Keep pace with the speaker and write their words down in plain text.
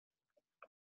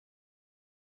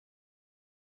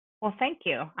Well, thank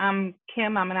you. I'm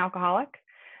Kim. I'm an alcoholic.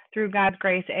 Through God's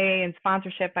grace, AA, and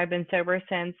sponsorship, I've been sober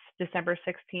since December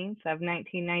 16th of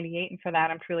 1998, and for that,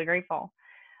 I'm truly grateful.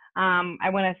 I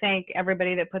want to thank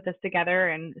everybody that put this together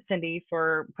and Cindy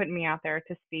for putting me out there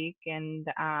to speak. And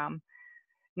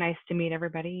nice to meet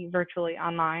everybody virtually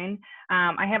online.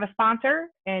 I have a sponsor,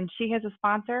 and she has a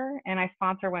sponsor, and I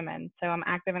sponsor women. So I'm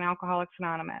active in Alcoholics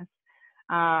Anonymous.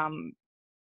 Um,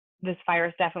 this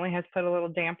virus definitely has put a little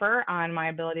damper on my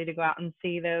ability to go out and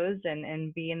see those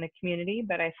and be in the community,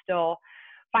 but I still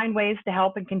find ways to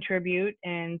help and contribute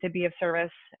and to be of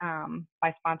service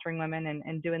by sponsoring women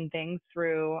and doing things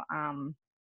through,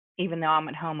 even though I'm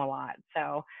at home a lot.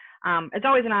 So it's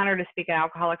always an honor to speak at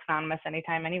Alcoholics Anonymous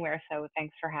anytime, anywhere. So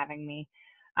thanks for having me.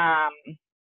 Um,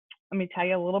 Let me tell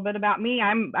you a little bit about me.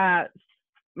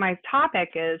 My topic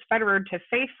is Fettered to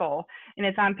Faithful, and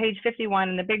it's on page 51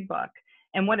 in the big book.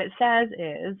 And what it says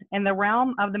is, in the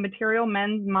realm of the material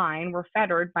men's mind, we're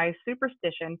fettered by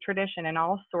superstition, tradition, and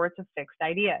all sorts of fixed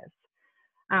ideas.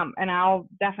 And I'll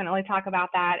definitely talk about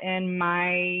that in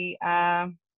my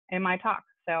talk.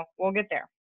 So we'll get there.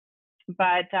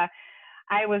 But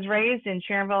I was raised in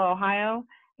Sharonville, Ohio,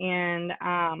 and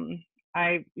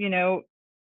I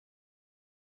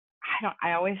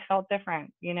always felt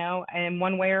different, in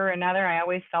one way or another. I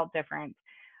always felt different.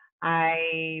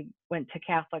 I went to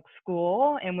Catholic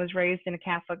school and was raised in a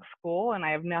Catholic school, and I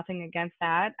have nothing against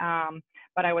that.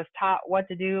 But I was taught what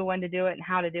to do, when to do it, and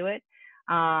how to do it.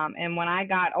 And when I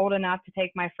got old enough to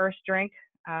take my first drink,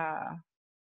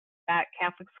 that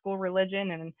Catholic school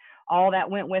religion and all that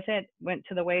went with it went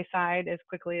to the wayside as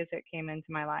quickly as it came into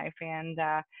my life. And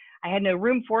I had no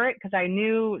room for it because I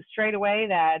knew straight away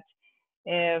that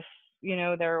if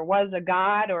there was a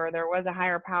God or there was a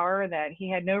higher power, that he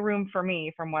had no room for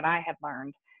me from what I had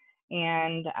learned.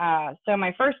 And so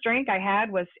my first drink I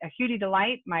had was a Hootie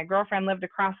Delight. My girlfriend lived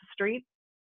across the street.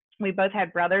 We both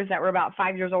had brothers that were about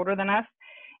 5 years older than us,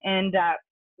 and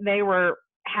they were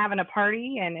having a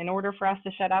party, and in order for us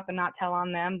to shut up and not tell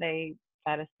on them, they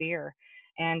fed us beer.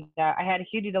 And I had a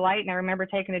Hootie Delight, and I remember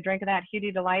taking a drink of that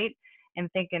Hootie Delight and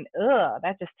thinking, ugh,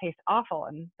 that just tastes awful.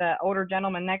 And the older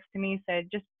gentleman next to me said,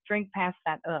 just drink past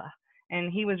that ugh.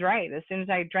 And he was right. As soon as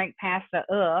I drank past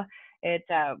the it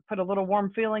put a little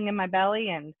warm feeling in my belly,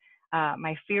 and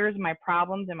my fears, my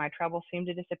problems, and my troubles seemed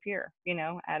to disappear.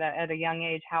 At a young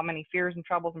age, how many fears and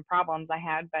troubles and problems I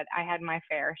had, but I had my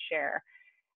fair share.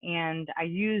 And I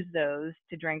used those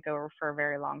to drink over for a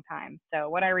very long time. So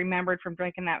what I remembered from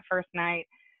drinking that first night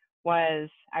was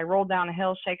I rolled down a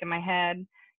hill shaking my head.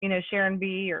 Sharon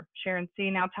B or Sharon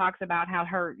C now talks about how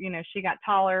her, she got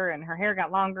taller and her hair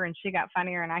got longer and she got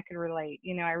funnier, and I could relate.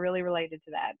 I really related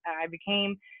to that. I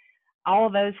became all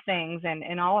of those things,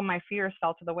 and all of my fears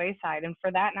fell to the wayside. And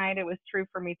for that night, it was true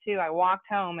for me too. I walked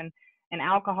home, and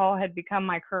alcohol had become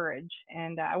my courage.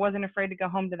 And I wasn't afraid to go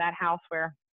home to that house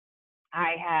where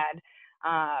I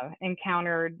had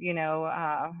encountered,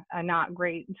 a not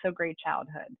so great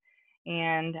childhood.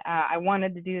 And I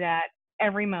wanted to do that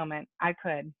every moment I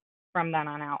could from then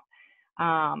on out.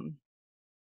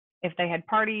 If they had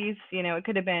parties, it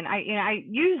could have been, I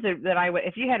used it that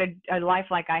if you had a life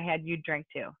like I had, you'd drink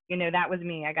too. That was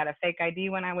me. I got a fake ID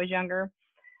when I was younger.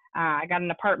 I got an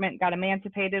apartment, got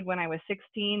emancipated when I was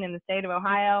 16 in the state of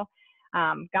Ohio.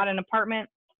 Got an apartment,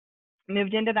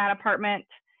 moved into that apartment,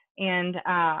 and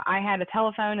I had a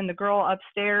telephone, and the girl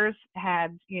upstairs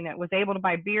was able to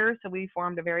buy beer, so we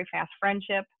formed a very fast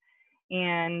friendship.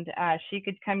 And she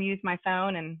could come use my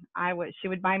phone, and she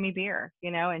would buy me beer,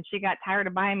 and she got tired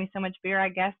of buying me so much beer, I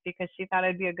guess, because she thought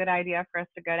it'd be a good idea for us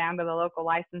to go down to the local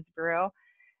license bureau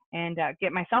and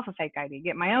get myself a fake ID,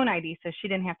 get my own ID, so she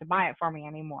didn't have to buy it for me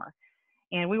anymore.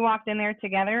 And we walked in there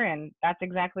together, and that's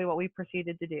exactly what we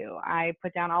proceeded to do. I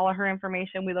put down all of her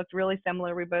information. We looked really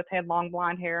similar. We both had long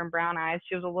blonde hair and brown eyes.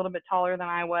 She was a little bit taller than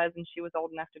I was, and she was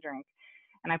old enough to drink.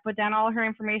 And I put down all of her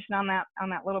information on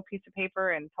that little piece of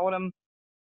paper and told them,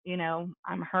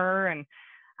 I'm her. And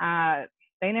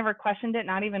they never questioned it,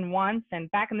 not even once. And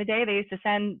back in the day, they used to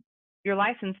send your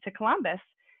license to Columbus.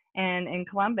 And in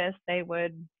Columbus, they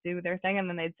would do their thing, and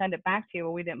then they'd send it back to you.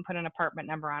 Well, we didn't put an apartment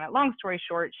number on it. Long story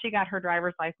short, she got her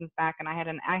driver's license back, and I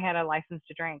had a license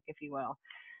to drink, if you will.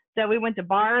 So we went to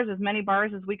bars, as many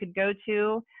bars as we could go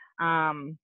to,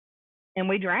 and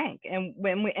we drank, and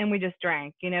we just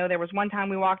drank. There was one time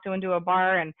we walked into a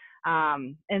bar, and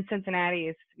in Cincinnati,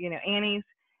 it's Annie's,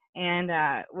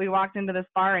 and we walked into this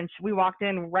bar, and we walked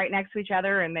in right next to each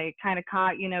other, and they kind of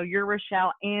caught your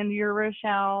Rochelle and your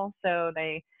Rochelle, so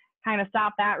they kind of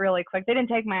stopped that really quick. They didn't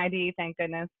take my ID, thank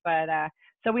goodness, but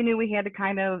so we knew we had to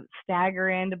kind of stagger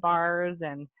into bars,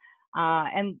 and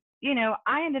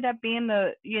I ended up being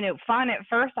the, fun at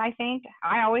first, I think.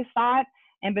 I always thought.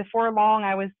 And before long,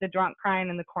 I was the drunk crying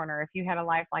in the corner. If you had a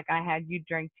life like I had, you'd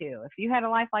drink too. If you had a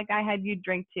life like I had, you'd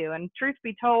drink too. And truth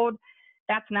be told,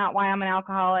 that's not why I'm an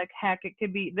alcoholic. Heck, it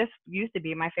could be, this used to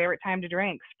be my favorite time to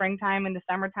drink. Springtime into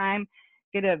summertime,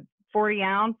 get a 40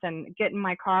 ounce and get in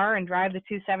my car and drive the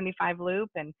 275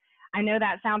 loop. And I know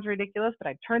that sounds ridiculous, but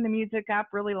I'd turn the music up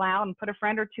really loud and put a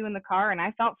friend or two in the car, and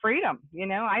I felt freedom.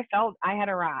 I felt I had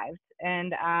arrived.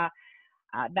 And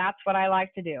that's what I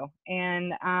like to do.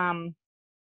 And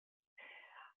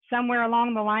somewhere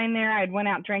along the line there, I'd went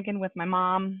out drinking with my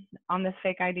mom on this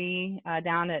fake ID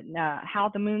down at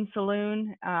How the Moon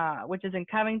Saloon, which is in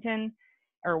Covington,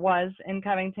 or was in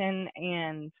Covington.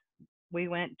 And we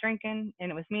went drinking,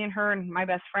 and it was me and her and my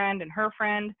best friend and her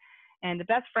friend. And the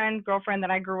best friend, girlfriend that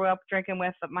I grew up drinking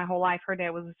with my whole life, her dad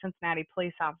was a Cincinnati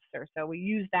police officer. So we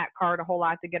used that card a whole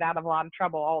lot to get out of a lot of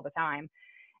trouble all the time.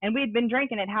 And we'd been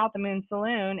drinking at How the Moon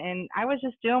Saloon, and I was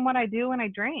just doing what I do when I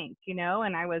drink,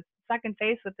 and I was second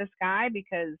face with this guy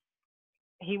because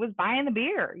he was buying the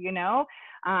beer,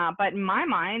 but in my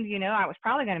mind, I was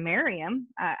probably going to marry him.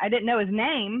 I didn't know his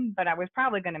name, but I was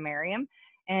probably going to marry him.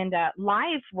 And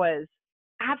life was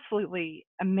absolutely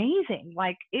amazing.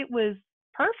 Like, it was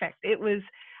perfect.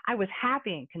 I was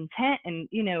happy and content,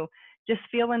 and, just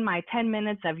feeling my 10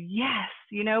 minutes of yes,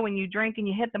 when you drink and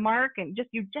you hit the mark, and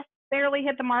you just barely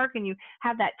hit the mark, and you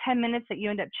have that 10 minutes that you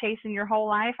end up chasing your whole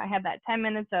life. I had that 10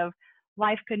 minutes of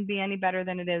life couldn't be any better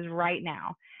than it is right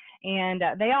now. And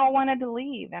they all wanted to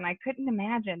leave, and I couldn't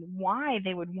imagine why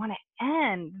they would want to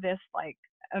end this, like,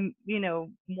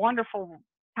 wonderful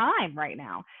time right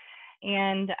now.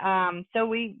 And so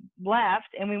we left,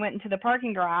 and we went into the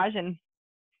parking garage, and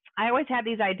I always had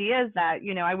these ideas that,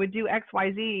 I would do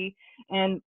XYZ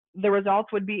and the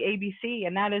results would be ABC,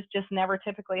 and that is just never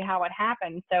typically how it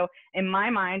happened. So in my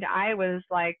mind, I was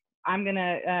like, I'm going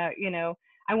to,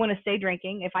 I want to stay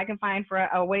drinking. If I can find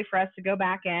a way for us to go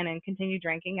back in and continue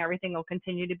drinking, everything will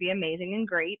continue to be amazing and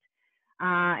great.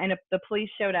 And if the police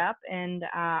showed up, and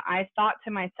I thought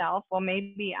to myself, well,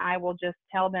 maybe I will just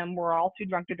tell them we're all too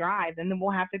drunk to drive, and then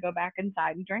we'll have to go back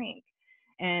inside and drink.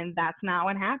 And that's not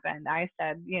what happened. I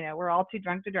said, we're all too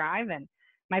drunk to drive. And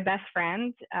my best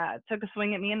friend took a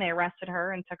swing at me, and they arrested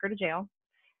her and took her to jail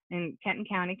in Kenton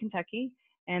County, Kentucky.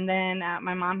 And then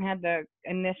my mom had the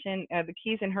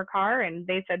keys in her car, and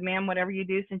they said, ma'am, whatever you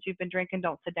do since you've been drinking,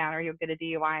 don't sit down or you'll get a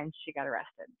DUI. And she got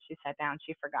arrested. She sat down,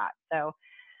 she forgot. So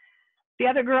the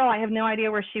other girl, I have no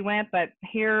idea where she went, but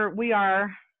here we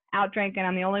are out drinking.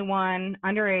 I'm the only one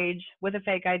underage with a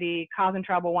fake ID, causing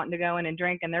trouble, wanting to go in and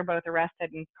drink, and they're both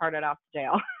arrested and carted off to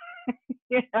jail.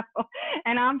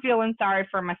 And I'm feeling sorry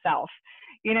for myself,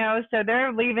 so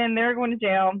they're leaving, they're going to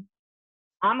jail.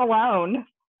 I'm alone.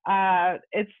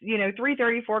 It's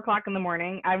 3:30, 4 o'clock in the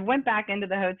morning. I went back into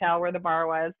the hotel where the bar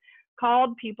was,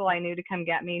 called people I knew to come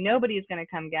get me. Nobody's going to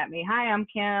come get me. Hi, I'm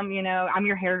Kim. I'm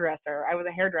your hairdresser. I was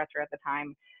a hairdresser at the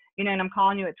time. And I'm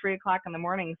calling you at 3 o'clock in the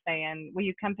morning saying, will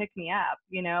you come pick me up?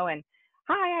 And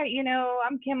hi,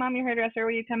 I'm Kim, I'm your hairdresser.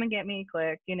 Will you come and get me?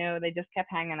 Click. They just kept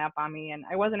hanging up on me. And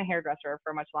I wasn't a hairdresser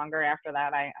for much longer after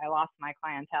that. I lost my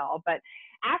clientele. But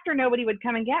after nobody would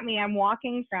come and get me, I'm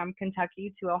walking from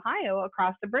Kentucky to Ohio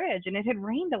across the bridge. And it had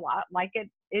rained a lot, like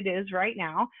it is right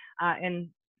now in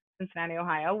Cincinnati,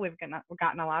 Ohio. We've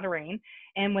gotten a lot of rain.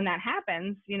 And when that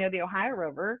happens, the Ohio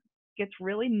River gets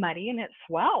really muddy and it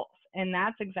swells. And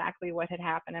that's exactly what had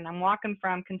happened. And I'm walking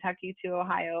from Kentucky to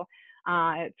Ohio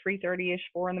at 3:30ish,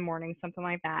 4 in the morning, something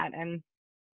like that. And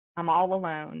I'm all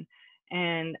alone.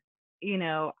 And,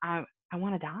 I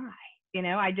want to die.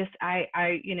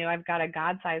 I've got a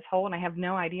God-sized hole, and I have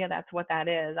no idea that's what that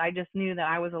is. I just knew that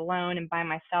I was alone and by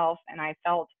myself, and I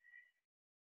felt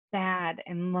sad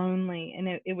and lonely, and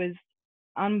it was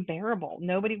unbearable.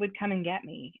 Nobody would come and get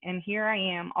me. And here I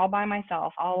am all by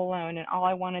myself, all alone, and all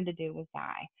I wanted to do was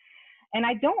die. And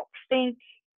I don't think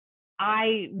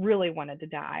I really wanted to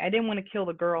die. I didn't want to kill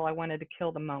the girl. I wanted to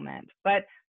kill the moment. But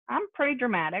I'm pretty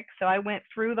dramatic, so I went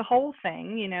through the whole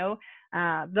thing.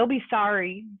 They'll be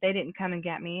sorry they didn't come and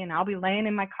get me, and I'll be laying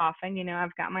in my coffin.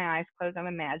 I've got my eyes closed. I'm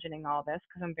imagining all this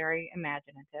because I'm very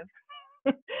imaginative.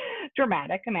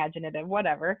 Dramatic, imaginative,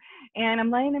 whatever. And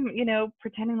I'm laying in,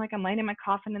 pretending like I'm laying in my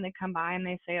coffin, and they come by and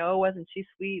they say, oh, wasn't she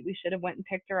sweet? We should have went and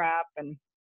picked her up. And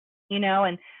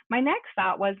my next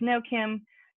thought was, no, Kim,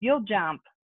 you'll jump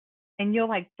and you'll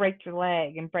like break your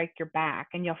leg and break your back,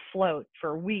 and you'll float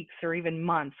for weeks or even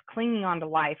months clinging on to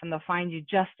life, and they'll find you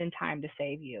just in time to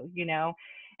save you,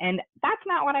 and that's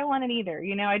not what I wanted either.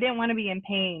 I didn't want to be in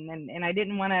pain, and I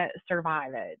didn't want to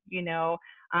survive it, so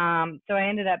I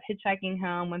ended up hitchhiking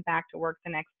home, went back to work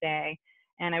the next day,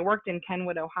 and I worked in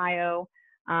Kenwood, Ohio,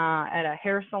 at a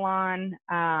hair salon.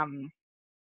 And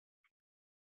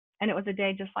it was a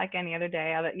day just like any other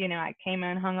day. I came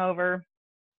in hungover.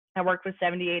 I worked with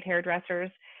 78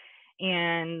 hairdressers,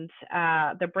 and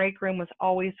the break room was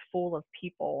always full of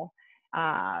people,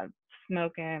 uh,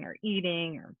 smoking or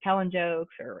eating or telling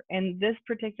jokes. And this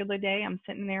particular day, I'm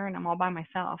sitting there and I'm all by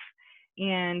myself,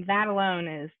 and that alone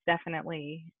is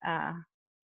definitely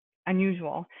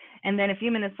unusual. And then a few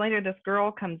minutes later, this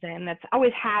girl comes in that's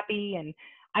always happy, and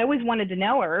I always wanted to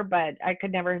know her, but I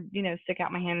could never, stick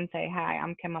out my hand and say, "Hi,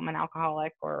 I'm Kim. I'm an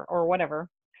alcoholic," or whatever.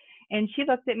 And she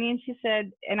looked at me and she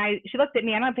said, she looked at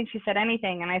me. I don't think she said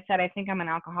anything. And I said, "I think I'm an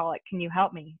alcoholic. Can you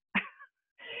help me?"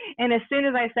 And as soon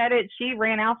as I said it, she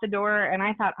ran out the door. And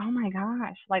I thought, oh my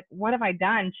gosh, like, what have I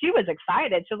done? She was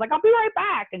excited. She was like, "I'll be right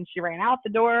back." And she ran out the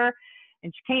door,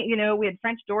 and she came, we had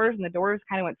French doors, and the doors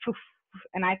kind of went poof.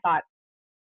 And I thought,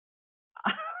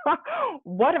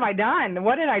 what have I done?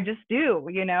 What did I just do?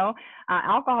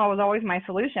 Alcohol was always my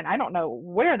solution. I don't know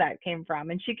where that came from.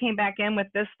 And she came back in with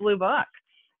this blue book,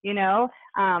 you know,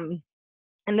 um,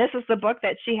 and this is the book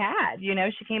that she had.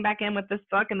 She came back in with this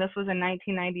book, and this was in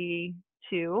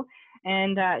 1992.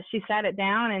 And she sat it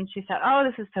down and she said, "Oh,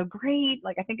 this is so great."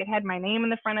 Like, I think it had my name in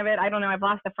the front of it. I don't know. I've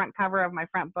lost the front cover of my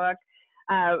front book.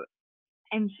 Uh,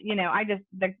 and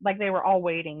like they were all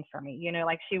waiting for me,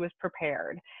 like she was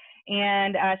prepared.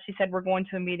 And she said, "We're going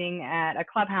to a meeting at a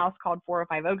clubhouse called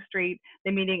 405 Oak Street."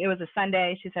 The meeting, it was a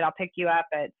Sunday. She said, "I'll pick you up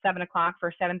at 7 o'clock for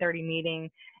a 7:30 meeting."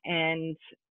 And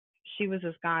she was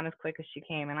as gone as quick as she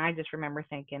came. And I just remember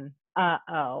thinking,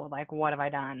 oh, like, what have I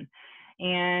done?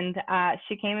 And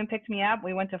she came and picked me up.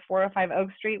 We went to 405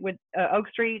 Oak Street,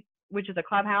 which is a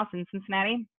clubhouse in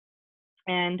Cincinnati.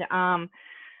 And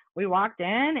we walked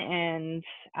in, and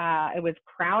it was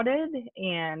crowded,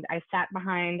 and I sat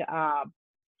behind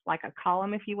like a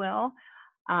column, if you will,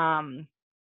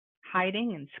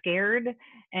 hiding and scared.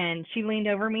 And she leaned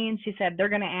over me and she said, "They're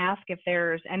going to ask if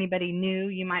there's anybody new.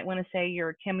 You might want to say,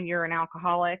 'You're Kim, you're an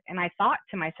alcoholic.'" And I thought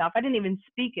to myself, I didn't even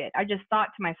speak it. I just thought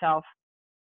to myself,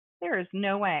 there is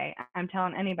no way I'm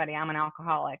telling anybody I'm an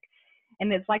alcoholic.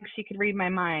 And it's like she could read my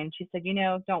mind. She said,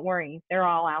 "Don't worry, they're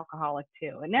all alcoholic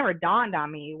too." It never dawned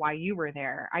on me why you were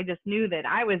there. I just knew that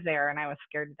I was there, and I was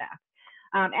scared to death.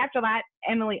 After that,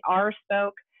 Emily R.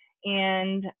 spoke,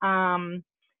 and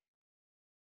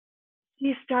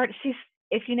she's,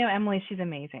 if you know Emily, she's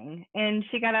amazing. And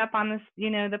she got up on this,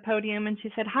 the podium, and she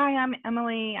said, "Hi, I'm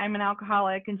Emily. I'm an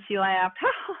alcoholic." And she laughed,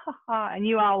 ha, ha, ha, ha, and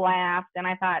you all laughed. And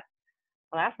I thought,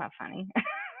 well, that's not funny.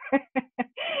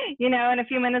 And a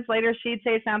few minutes later, she'd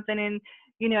say something, and,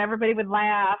 everybody would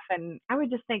laugh. And I would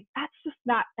just think, that's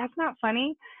not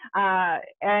funny.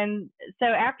 And so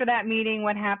after that meeting,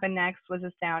 what happened next was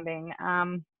astounding.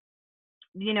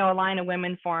 A line of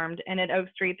women formed, and at Oak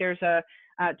Street, there's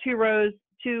two rows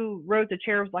of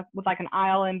chairs, with like an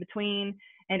aisle in between,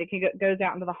 and it goes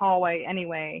out into the hallway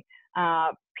anyway.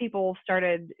 People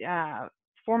started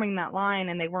forming that line,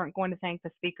 and they weren't going to thank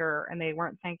the speaker, and they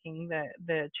weren't thanking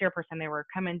the chairperson. They were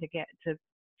coming to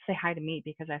say hi to me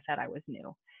because I said I was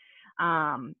new.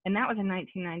 And that was in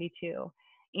 1992.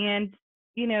 And,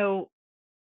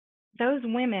 those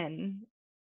women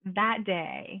that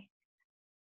day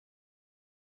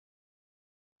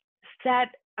set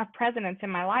a precedence in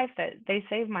my life that they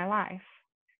saved my life.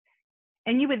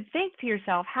 And you would think to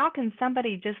yourself, how can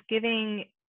somebody just giving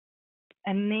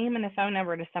a name and a phone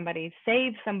number to somebody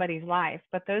save somebody's life?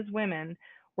 But those women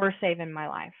were saving my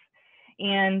life.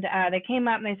 And they came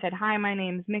up and they said, "Hi, my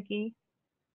name's Mickey."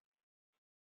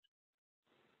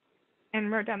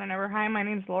 And wrote down the number. "Hi, my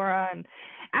name's Laura." And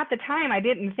at the time, I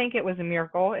didn't think it was a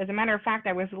miracle. As a matter of fact,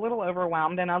 I was a little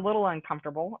overwhelmed and a little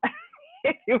uncomfortable,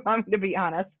 if you want me to be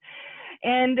honest.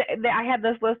 And I had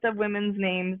this list of women's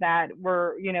names that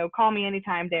were, call me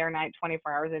anytime, day or night,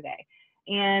 24 hours a day.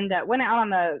 And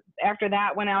after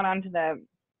that, went out onto the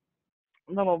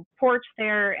little porch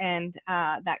there, and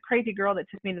that crazy girl that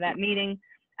took me to that meeting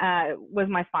was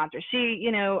my sponsor. She,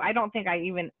 I don't think I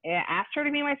even asked her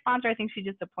to be my sponsor. I think she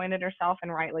just appointed herself,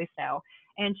 and rightly so.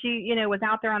 And she, was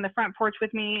out there on the front porch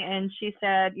with me, and she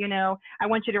said, "I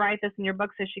want you to write this in your book."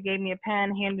 So she gave me a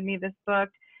pen, handed me this book.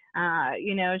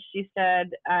 She said,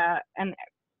 and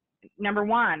number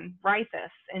one, write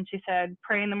this. And she said,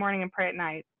 "Pray in the morning and pray at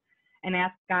night, and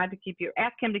ask him to keep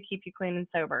you clean and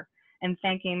sober, and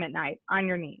thank him at night on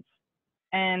your knees.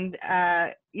 And,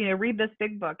 read this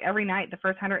big book every night, the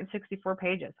first 164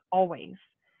 pages, always.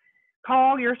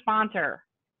 Call your sponsor."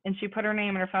 And she put her name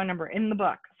and her phone number in the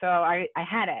book. So I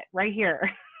had it right here.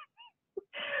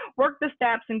 work the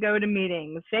steps and go to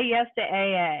meetings, say yes to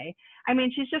AA. I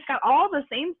mean, she's just got all the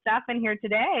same stuff in here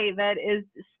today that is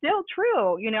still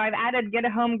true. I've added get a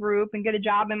home group and get a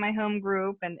job in my home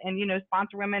group and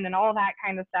sponsor women and all that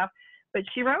kind of stuff. But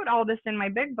she wrote all this in my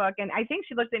big book. And I think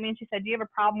she looked at me and she said, do you have a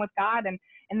problem with God? And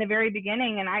in the very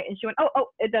beginning, and she went, oh,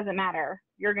 it doesn't matter.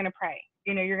 You're going to pray.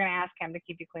 You're going to ask him to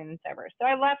keep you clean and sober. So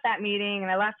I left that meeting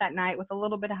and I left that night with a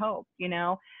little bit of hope,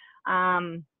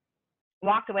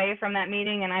 walked away from that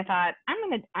meeting and I thought,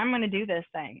 I'm gonna do this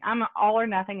thing. I'm an all or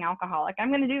nothing alcoholic.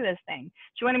 I'm gonna do this thing.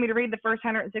 She wanted me to read the first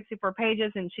 164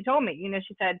 pages and she told me,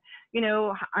 she said,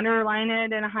 underline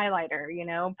it in a highlighter,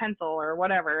 pencil or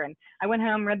whatever. And I went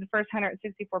home, read the first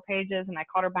 164 pages and I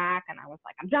called her back and I was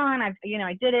like, I'm done. I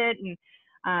did it. And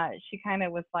she kind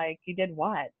of was like, you did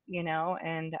what?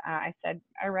 And I said,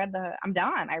 I'm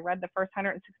done. I read the first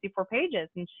 164 pages.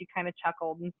 And she kind of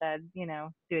chuckled and said,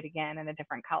 do it again in a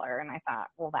different color. And I thought,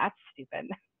 well, that's stupid.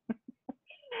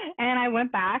 And I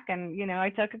went back and, I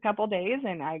took a couple days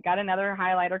and I got another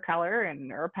highlighter color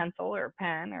or a pencil or a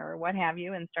pen or what have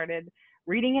you and started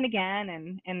reading it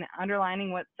again and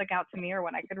underlining what stuck out to me or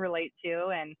what I could relate to.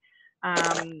 And,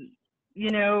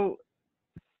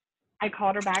 I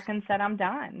called her back and said, I'm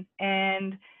done.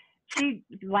 And she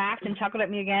laughed and chuckled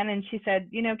at me again. And she said,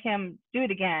 Kim, do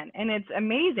it again. And it's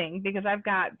amazing because I've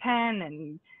got pen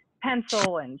and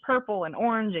pencil and purple and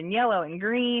orange and yellow and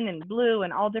green and blue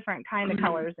and all different kind of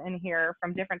colors in here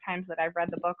from different times that I've read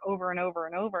the book over and over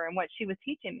and over. And what she was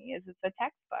teaching me is it's a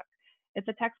textbook. It's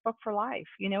a textbook for life.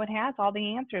 It has all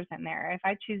the answers in there if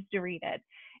I choose to read it,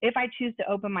 if I choose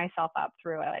to open myself up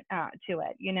through it, to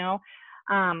it,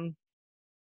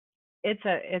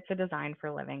 it's a design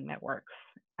for living that works.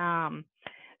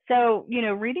 So,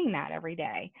 reading that every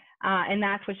day. And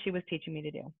that's what she was teaching me to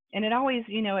do. And it always,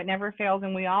 it never fails.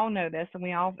 And we all know this. And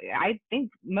I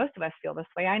think most of us feel this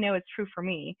way. I know it's true for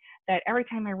me that every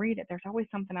time I read it, there's always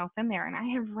something else in there. And I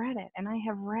have read it and I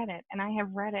have read it and I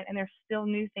have read it. And there's still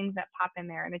new things that pop in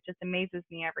there. And it just amazes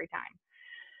me every time.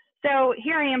 So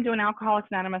here I am doing Alcoholics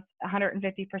Anonymous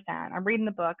 150%. I'm reading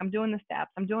the book. I'm doing the steps.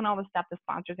 I'm doing all the stuff the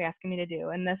sponsor's asking me to do.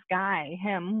 And this guy,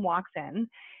 him, walks in.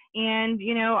 And,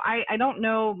 I don't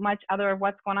know much other of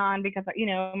what's going on because,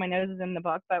 my nose is in the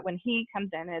book. But when he comes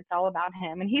in, it's all about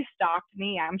him. And he stalked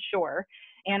me, I'm sure.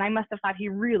 And I must have thought he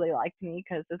really liked me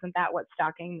because isn't that what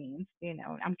stalking means?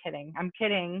 I'm kidding.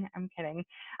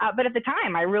 But at the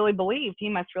time, I really believed he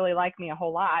must really like me a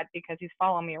whole lot because he's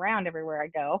following me around everywhere I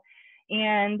go.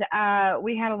 And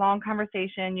we had a long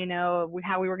conversation,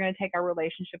 how we were going to take our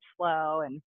relationship slow.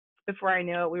 And before I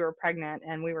knew it, we were pregnant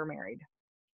and we were married.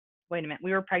 Wait a minute,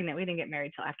 we were pregnant. We didn't get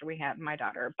married till after we had my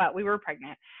daughter, but we were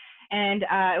pregnant. And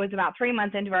it was about 3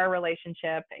 months into our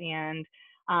relationship. And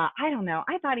I don't know,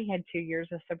 I thought he had 2 years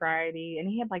of sobriety and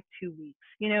he had like 2 weeks.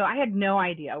 I had no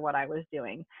idea what I was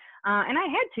doing. And I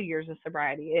had 2 years of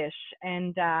sobriety-ish.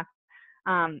 And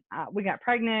we got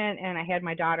pregnant and I had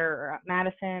my daughter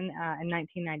Madison in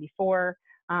 1994.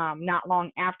 Not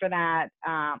long after that,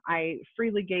 I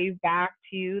freely gave back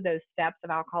to you those steps of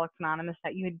Alcoholics Anonymous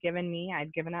that you had given me.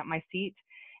 I'd given up my seat.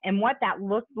 And what that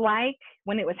looked like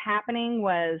when it was happening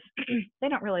was they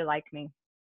don't really like me.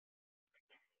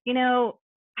 I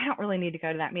don't really need to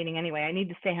go to that meeting anyway. I need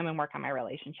to stay home and work on my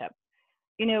relationship.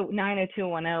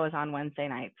 90210 is on Wednesday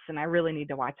nights and I really need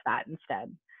to watch that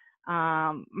instead.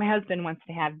 My husband wants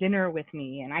to have dinner with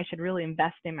me and I should really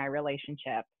invest in my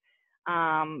relationship.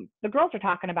 The girls are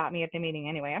talking about me at the meeting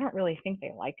anyway. I don't really think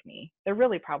they like me. They're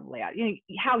really probably out.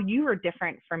 How you were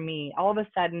different from me. All of a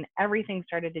sudden, everything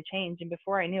started to change. And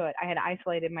before I knew it, I had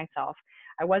isolated myself.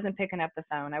 I wasn't picking up the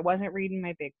phone. I wasn't reading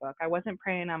my big book. I wasn't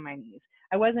praying on my knees.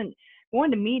 I wasn't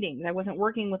going to meetings. I wasn't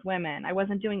working with women. I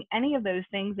wasn't doing any of those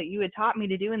things that you had taught me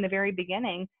to do in the very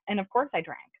beginning. And of course I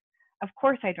drank.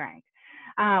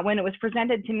 When it was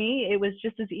presented to me, it was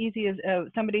just as easy as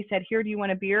somebody said, here, do you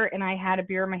want a beer? And I had a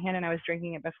beer in my hand and I was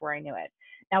drinking it before I knew it.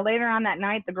 Now, later on that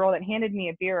night, the girl that handed me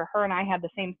a beer, her and I had the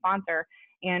same sponsor.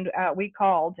 And we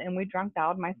called and we drunk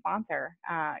dialed my sponsor,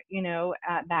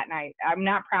 that night. I'm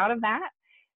not proud of that.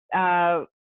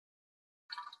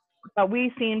 But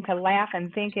we seemed to laugh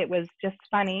and think it was just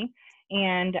funny.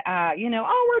 And, oh,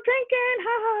 we're drinking,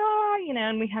 ha, ha, ha,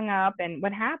 and we hung up. And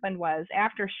what happened was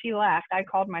after she left, I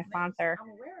called my sponsor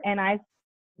and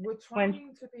we're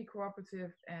trying to be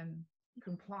cooperative and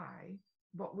comply,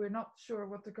 but we're not sure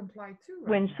what to comply to right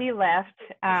when now. She left,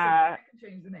 I can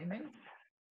change the naming.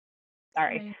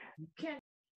 Sorry.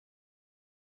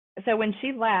 So when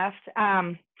she left,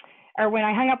 or when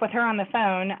I hung up with her on the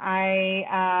phone,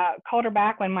 I called her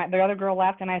back when the other girl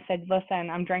left, and I said, "Listen,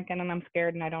 I'm drinking and I'm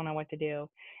scared and I don't know what to do."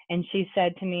 And she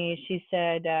said to me, she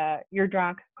said, "You're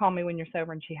drunk. Call me when you're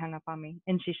sober." And she hung up on me,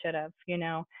 and she should have, you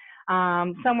know.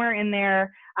 Somewhere in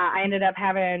there, I ended up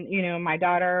having, you know, my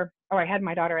daughter, or I had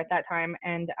my daughter at that time,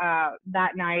 and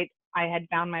that night I had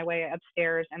found my way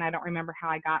upstairs, and I don't remember how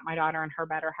I got my daughter in her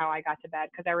bed or how I got to bed,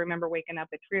 because I remember waking up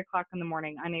at 3 o'clock in the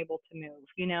morning, unable to move.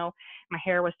 You know, my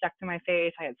hair was stuck to my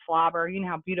face. I had slobber. You know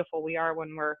how beautiful we are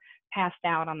when we're passed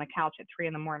out on the couch at 3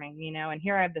 in the morning. You know, and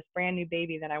here I have this brand new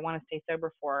baby that I want to stay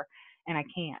sober for, and I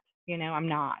can't. You know, I'm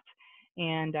not,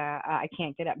 and I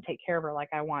can't get up and take care of her like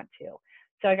I want to.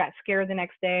 So I got scared the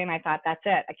next day, and I thought, that's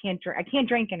it. I can't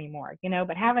drink anymore, you know.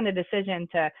 But having a decision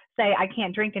to say I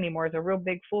can't drink anymore is a real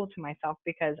big fool to myself,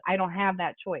 because I don't have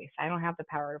that choice. I don't have the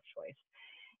power of choice.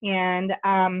 And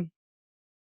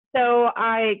so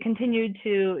I continued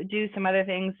to do some other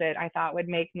things that I thought would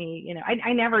make me, you know,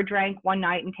 I never drank one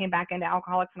night and came back into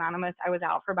Alcoholics Anonymous. I was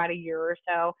out for about a year or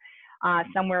so.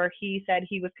 Somewhere he said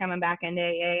he was coming back into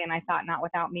AA, and I thought, not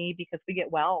without me, because we get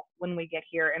well when we get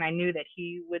here. And I knew that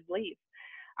he would leave.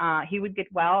 He would get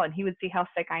well, and he would see how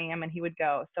sick I am, and he would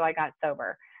go. So I got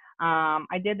sober.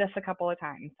 I did this a couple of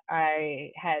times.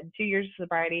 I had 2 years of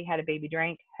sobriety, had a baby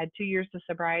drink, had 2 years of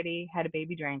sobriety, had a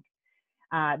baby drink.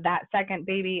 That second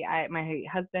baby, my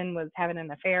husband was having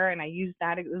an affair, and I used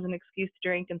that as an excuse to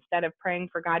drink. Instead of praying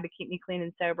for God to keep me clean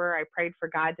and sober, I prayed for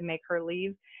God to make her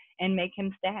leave and make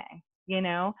him stay. You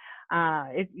know,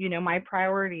 my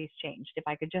priorities changed. If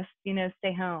I could just, you know,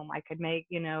 stay home, I could make,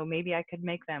 you know, maybe I could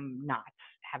make them not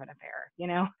have an affair, you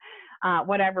know.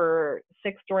 Whatever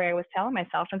sick story I was telling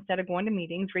myself, instead of going to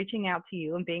meetings, reaching out to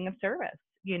you and being of service,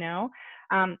 you know.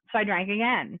 So I drank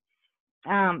again.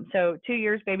 So 2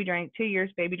 years baby drank, 2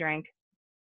 years baby drank.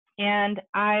 And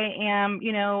I am,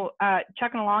 you know,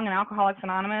 chucking along in Alcoholics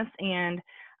Anonymous, and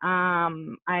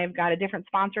I've got a different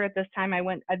sponsor at this time.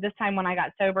 This time when I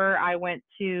got sober, I went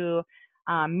to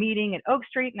meeting at Oak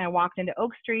Street, and I walked into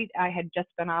Oak Street. I had just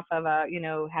been off of a, you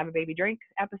know, have a baby drink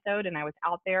episode, and I was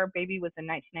out there. Baby was in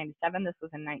 1997. This was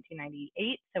in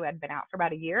 1998. So I'd been out for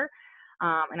about a year.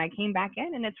 And I came back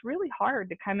in, and it's really hard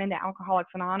to come into Alcoholics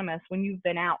Anonymous when you've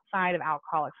been outside of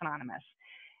Alcoholics Anonymous.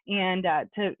 And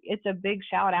it's a big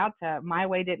shout out to my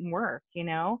way didn't work, you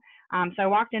know. So I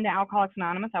walked into Alcoholics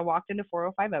Anonymous. I walked into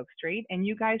 405 Oak Street, and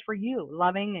you guys were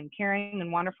loving and caring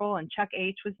and wonderful. And Chuck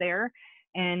H was there,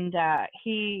 and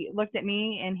he looked at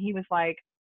me and he was like,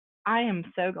 "I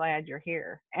am so glad you're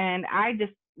here." And I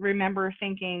just remember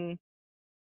thinking,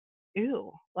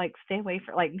 "Ooh, like stay away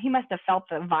from," like he must have felt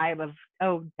the vibe of,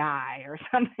 "Oh, die," or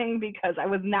something, because I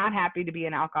was not happy to be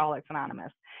in Alcoholics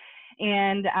Anonymous.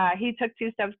 And he took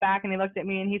 2 steps back, and he looked at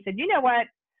me and he said, "You know what?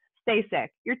 Stay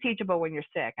sick. You're teachable when you're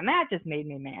sick." And that just made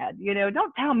me mad. You know,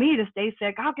 don't tell me to stay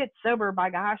sick. I'll get sober, by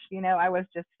gosh. You know, I was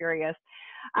just furious.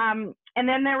 And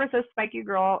then there was a spiky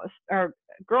girl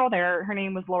there. Her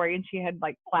name was Lori, and she had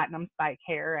like platinum spike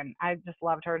hair, and I just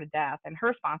loved her to death. And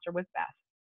her sponsor was Beth.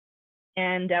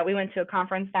 And we went to a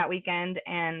conference that weekend,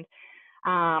 and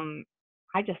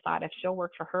I just thought, if she'll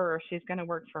work for her, she's going to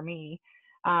work for me.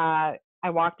 I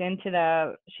walked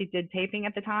into she did taping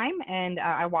at the time, and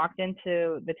I walked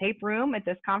into the tape room at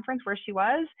this conference where she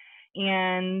was,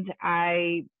 and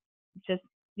I just,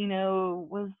 you know,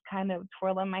 was kind of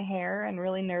twirling my hair and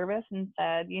really nervous, and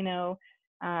said, you know,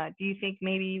 do you think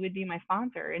maybe you would be my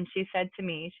sponsor? And she said to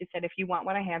me, she said, "If you want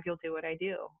what I have, you'll do what I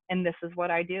do. And this is what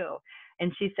I do."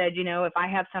 And she said, you know, if I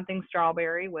have something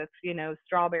strawberry with, you know,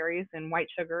 strawberries and white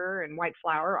sugar and white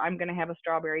flour, I'm going to have a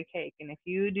strawberry cake. And if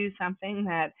you do something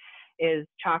that is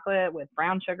chocolate with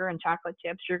brown sugar and chocolate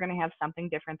chips, you're going to have something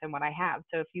different than what I have.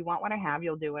 So if you want what I have,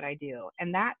 you'll do what I do.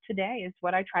 And that today is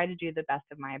what I try to do the best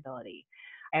of my ability.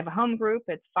 I have a home group.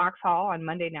 It's Fox Hall on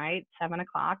Monday night, 7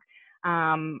 o'clock.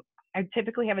 I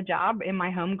typically have a job in my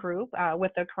home group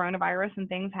with the coronavirus and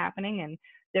things happening and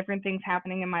different things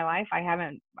happening in my life. I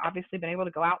haven't obviously been able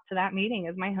to go out to that meeting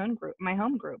as my home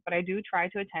group, but I do try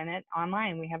to attend it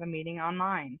online. We have a meeting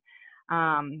online.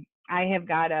 I have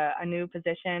got a new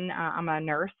position. I'm a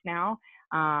nurse now,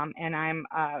 and I'm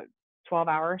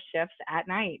 12-hour shifts at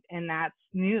night, and that's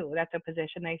new. That's a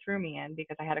position they threw me in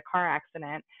because I had a car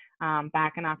accident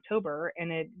back in October,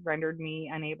 and it rendered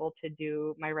me unable to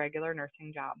do my regular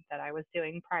nursing job that I was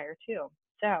doing prior to.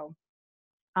 So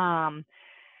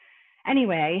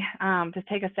anyway, to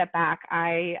take a step back,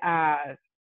 I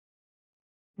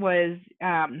was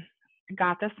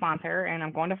got the sponsor, and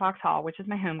I'm going to Fox Hall, which is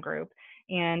my home group,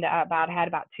 and had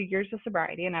about 2 years of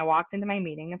sobriety. And I walked into my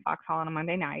meeting in Fox Hall on a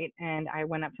Monday night, and I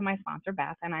went up to my sponsor,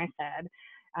 Beth, and I said,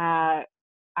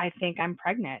 I think I'm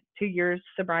pregnant. 2 years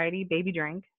sobriety, baby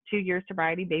drink. 2 years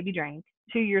sobriety, baby drink.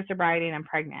 2 years sobriety, and I'm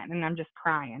pregnant. And I'm just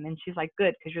crying. And she's like,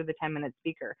 good, because you're the 10-minute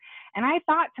speaker. And I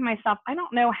thought to myself,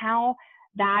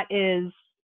 that is,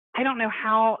 I don't know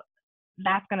how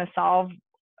that's going to solve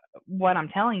what I'm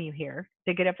telling you here,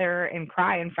 to get up there and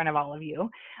cry in front of all of you.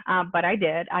 But I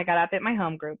did. I got up at my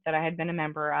home group that I had been a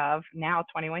member of now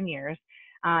 21 years,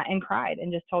 and cried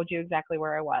and just told you exactly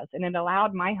where I was. And it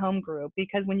allowed my home group,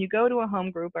 because when you go to a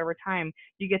home group over time,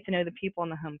 you get to know the people in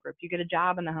the home group. You get a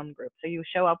job in the home group. So you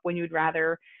show up when you'd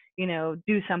rather,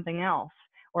 do something else,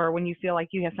 or when you feel like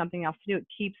you have something else to do. It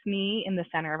keeps me in the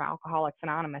center of Alcoholics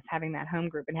Anonymous, having that home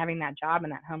group and having that job in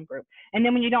that home group. And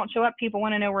then when you don't show up, people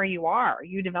want to know where you are.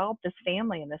 You develop this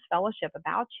family and this fellowship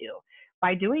about you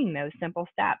by doing those simple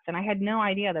steps. And I had no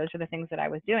idea those are the things that I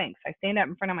was doing. So I stand up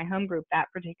in front of my home group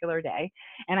that particular day,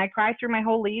 and I cry through my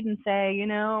whole lead and say,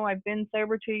 I've been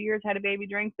sober 2 years, had a baby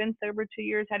drink, been sober 2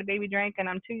 years, had a baby drink, and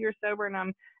I'm 2 years sober, and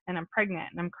I'm pregnant,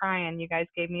 and I'm crying. You guys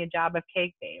gave me a job of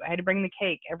cake babe. I had to bring the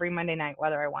cake every Monday night,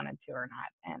 whether I wanted to or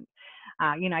not.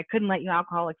 And I couldn't let you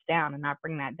alcoholics down and not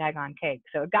bring that daggone cake.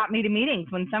 So it got me to meetings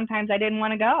when sometimes I didn't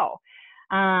want to go.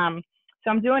 So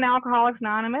I'm doing Alcoholics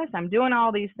Anonymous. I'm doing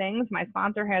all these things. My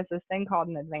sponsor has this thing called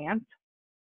an advance,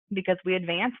 because we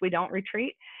advance, we don't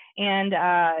retreat. And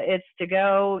it's to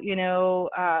go, into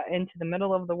the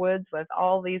middle of the woods with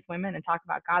all these women and talk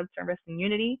about God's service and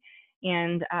unity.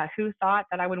 And who thought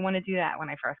that I would want to do that when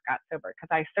I first got sober? Because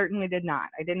I certainly did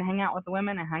not. I didn't hang out with the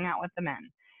women. I hung out with the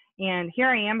men. And here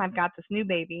I am. I've got this new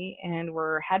baby, and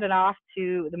we're headed off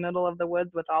to the middle of the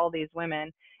woods with all these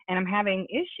women. And I'm having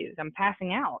issues. I'm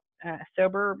passing out.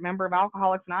 Sober member of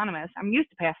Alcoholics Anonymous. I'm used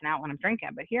to passing out when I'm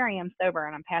drinking, but here I am sober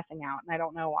and I'm passing out, and I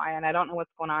don't know why, and I don't know what's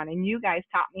going on. And you guys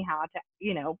taught me how to,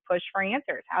 push for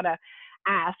answers, how to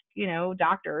ask,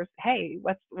 doctors, hey,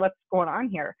 what's going on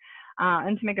here?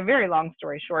 And to make a very long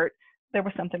story short, there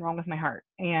was something wrong with my heart.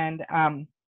 And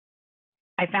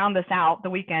I found this out the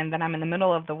weekend that I'm in the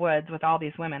middle of the woods with all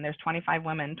these women. There's 25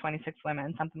 women, 26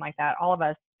 women, something like that. All of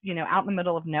us, out in the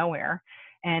middle of nowhere.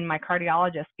 And my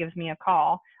cardiologist gives me a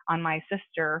call on my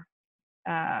sister,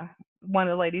 one of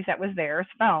the ladies that was there's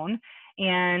phone,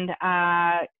 and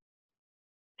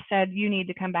said, you need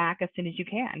to come back as soon as you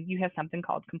can. You have something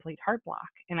called complete heart block.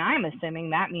 And I'm assuming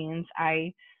that means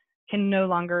I can no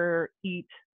longer eat,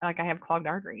 like I have clogged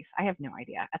arteries. I have no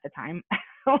idea at the time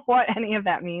what any of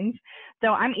that means. So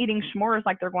I'm eating s'mores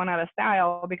like they're going out of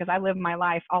style, because I live my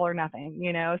life all or nothing,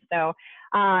 So,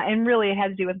 and really it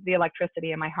has to do with the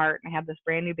electricity in my heart. And I have this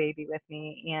brand new baby with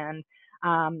me. And,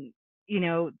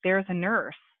 there's a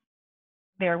nurse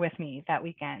there with me that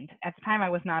weekend. At the time, I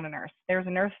was not a nurse. There's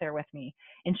a nurse there with me,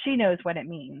 and she knows what it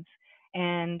means.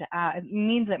 And it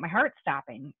means that my heart's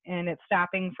stopping, and it's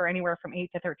stopping for anywhere from 8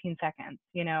 to 13 seconds,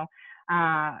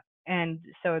 and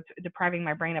so it's depriving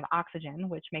my brain of oxygen,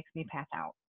 which makes me pass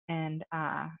out. And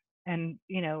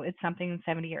it's something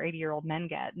 70 or 80-year-old men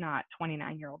get, not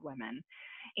 29-year-old women.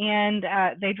 And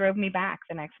they drove me back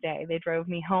the next day. They drove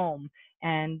me home,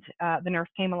 and the nurse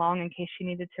came along in case she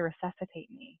needed to resuscitate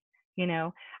me.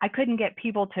 I couldn't get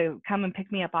people to come and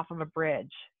pick me up off of a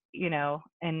bridge, in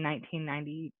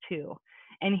 1992.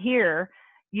 And here,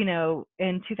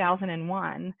 in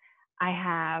 2001, I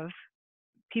have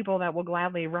people that will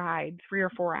gladly ride 3 or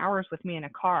 4 hours with me in a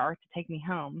car to take me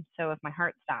home. So if my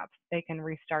heart stops, they can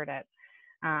restart it.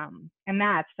 And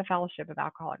that's the fellowship of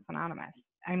Alcoholics Anonymous.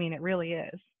 I mean, it really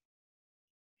is.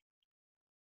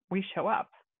 We show up.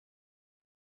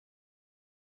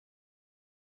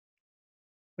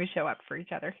 We show up for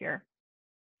each other here.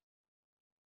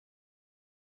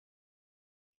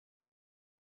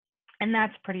 And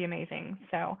that's pretty amazing.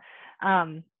 So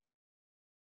I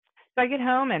get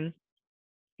home, and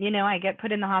I get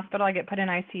put in the hospital. I get put in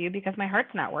ICU because my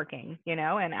heart's not working,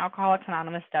 and Alcoholics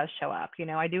Anonymous does show up.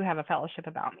 I do have a fellowship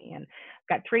about me, and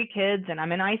I've got 3 kids, and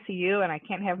I'm in ICU, and I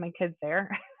can't have my kids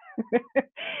there.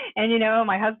 And,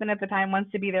 my husband at the time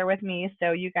wants to be there with me.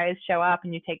 So you guys show up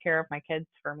and you take care of my kids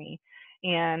for me.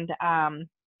 And, I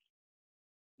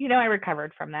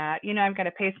recovered from that. I've got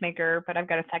a pacemaker, but I've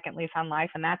got a second lease on life,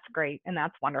 and that's great. And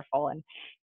that's wonderful. And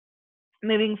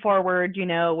moving forward,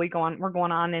 we're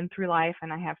going on in through life,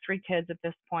 and I have 3 kids at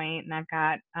this point, and I've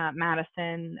got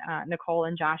Madison, Nicole,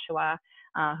 and Joshua,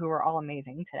 who are all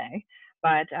amazing today.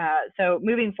 But so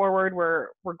moving forward, we're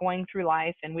going through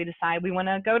life, and we decide we want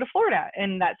to go to Florida,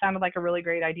 and that sounded like a really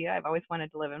great idea. I've always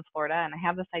wanted to live in Florida, and I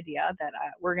have this idea that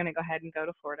we're going to go ahead and go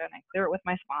to Florida, and I clear it with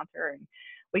my sponsor, and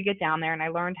we get down there, and I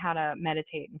learned how to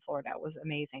meditate in Florida. It was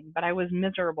amazing, but I was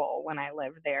miserable when I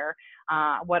lived there.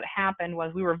 What happened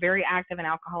was we were very active in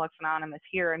Alcoholics Anonymous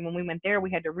here, and when we went there,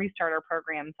 we had to restart our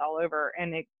programs all over,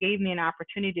 and it gave me an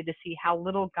opportunity to see how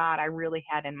little God I really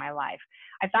had in my life.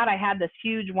 I thought I had this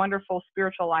huge, wonderful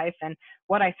spiritual life, and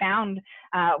what I found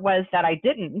was that I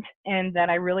didn't, and that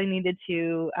I really needed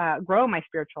to grow my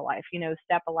spiritual life.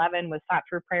 Step 11 was sought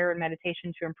through prayer and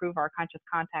meditation to improve our conscious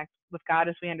contact with God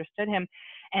as we understood Him.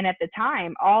 And at the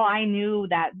time, all I knew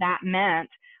that meant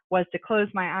was to close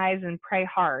my eyes and pray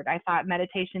hard. I thought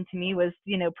meditation to me was,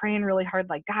 praying really hard,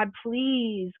 like, God,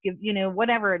 please give,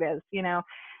 whatever it is,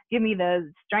 give me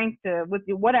the strength to, with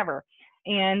whatever.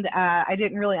 And I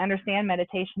didn't really understand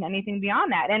meditation, anything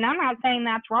beyond that. And I'm not saying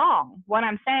that's wrong. What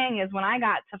I'm saying is when I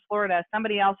got to Florida,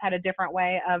 somebody else had a different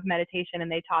way of meditation,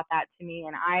 and they taught that to me.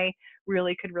 And I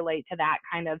really could relate to that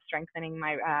kind of strengthening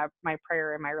my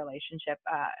prayer and my relationship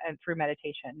and through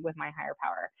meditation with my higher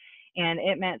power. And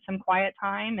it meant some quiet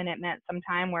time, and it meant some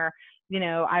time where,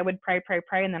 I would pray,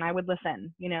 and then I would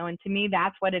listen, and to me,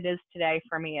 that's what it is today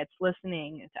for me. It's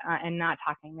listening and not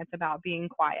talking. It's about being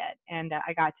quiet. And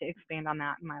I got to expand on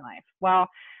that in my life. Well,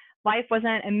 life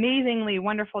wasn't amazingly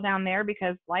wonderful down there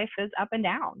because life is up and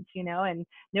downs, and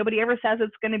nobody ever says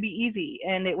it's going to be easy.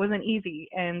 And it wasn't easy.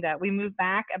 And we moved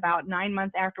back about 9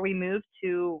 months after we moved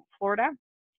to Florida.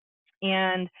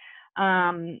 And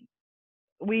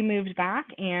we moved back,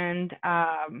 and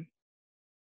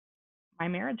my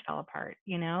marriage fell apart.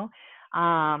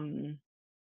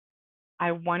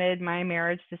 I wanted my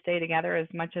marriage to stay together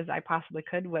as much as I possibly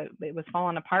could. It was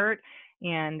falling apart.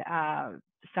 And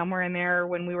somewhere in there,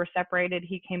 when we were separated,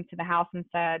 he came to the house and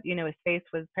said, his face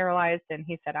was paralyzed. And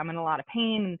he said, I'm in a lot of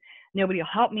pain, and nobody will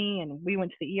help me. And we went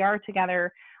to the ER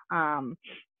together. And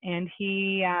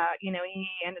he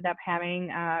ended up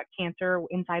having cancer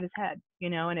inside his head,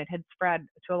 and it had spread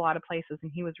to a lot of places,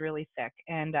 and he was really sick.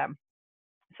 And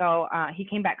so he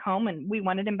came back home, and we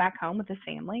wanted him back home with his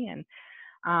family. And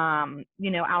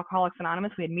Alcoholics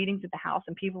Anonymous, we had meetings at the house,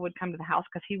 and people would come to the house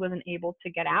because he wasn't able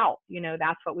to get out.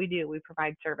 That's what we do. We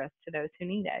provide service to those who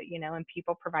need it, and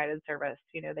people provided service.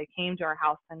 They came to our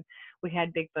house, and we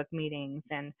had big book meetings.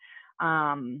 And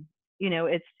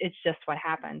it's just what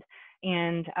happened.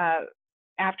 And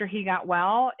after he got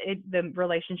well, the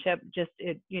relationship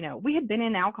we had been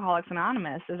in Alcoholics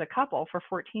Anonymous as a couple for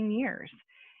 14 years.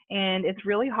 And it's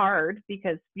really hard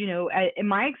because, in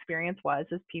my experience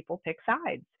is people pick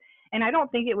sides. And I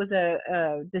don't think it was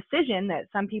a decision that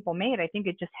some people made. I think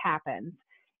it just happens.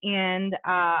 And,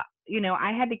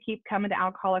 I had to keep coming to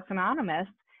Alcoholics Anonymous.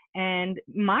 And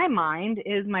my mind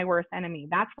is my worst enemy.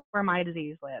 That's where my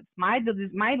disease lives. My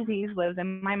disease lives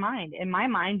in my mind. In my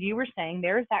mind, you were saying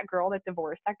there's that girl that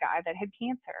divorced that guy that had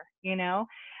cancer,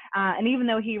 and even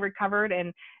though he recovered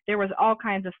and there was all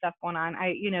kinds of stuff going on,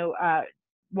 I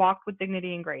walked with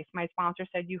dignity and grace. My sponsor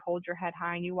said, you hold your head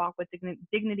high and you walk with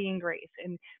dignity and grace.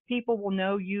 And people will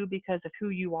know you because of who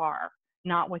you are,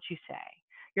 not what you say.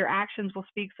 Your actions will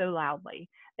speak so loudly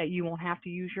that you won't have to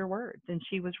use your words. And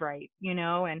she was right,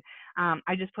 and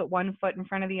I just put one foot in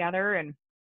front of the other and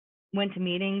went to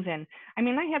meetings. And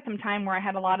I had some time where I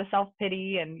had a lot of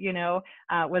self-pity and,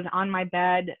 was on my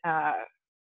bed,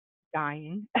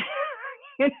 dying,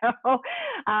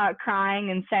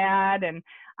 crying and sad. And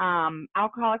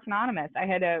Alcoholics Anonymous, I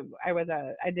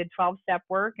did 12-step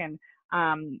work. And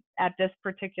at this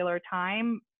particular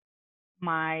time,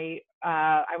 I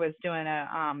was doing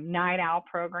a night owl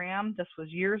program. This was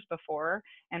years before,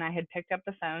 and I had picked up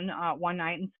the phone one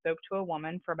night and spoke to a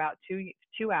woman for about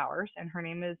two hours, and her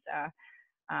name is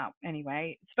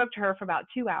spoke to her for about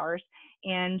 2 hours,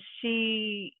 and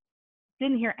she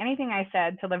didn't hear anything I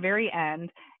said till the very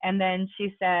end. And then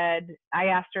she said, I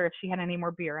asked her if she had any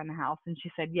more beer in the house, and she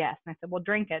said yes. And I said, well,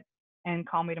 drink it and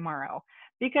call me tomorrow,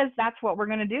 because that's what we're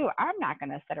going to do. I'm not going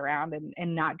to sit around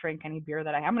and not drink any beer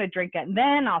I'm going to drink it, and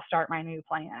then I'll start my new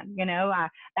plan.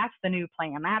 That's the new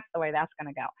plan. That's the way that's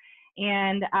going to go.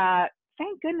 And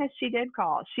thank goodness she did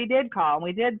call. And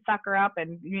we did suck her up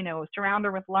and, surround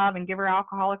her with love and give her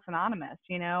Alcoholics Anonymous,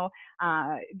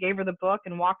 gave her the book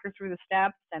and walked her through the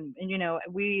steps. And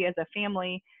we as a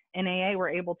family in AA were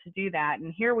able to do that.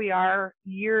 And here we are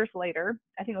years later.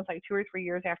 I think it was like 2 or 3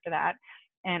 years after that.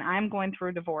 And I'm going through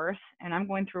a divorce, and I'm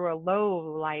going through a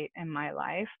low light in my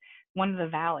life, one of the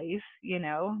valleys,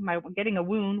 getting a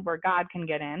wound where God can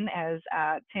get in, as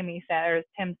Tim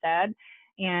said.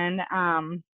 And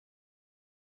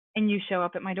you show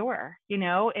up at my door,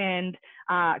 and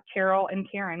Carol and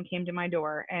Karen came to my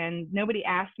door, and nobody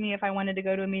asked me if I wanted to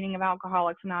go to a meeting of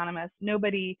Alcoholics Anonymous.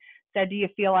 Nobody said, do you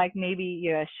feel like maybe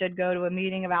you should go to a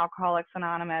meeting of Alcoholics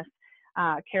Anonymous?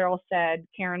 Carol said,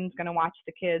 Karen's going to watch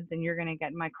the kids and you're going to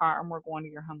get in my car and we're going to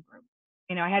your home group.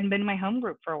 I hadn't been to my home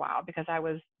group for a while because I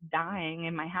was dying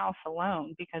in my house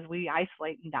alone because we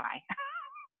isolate and die.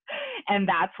 And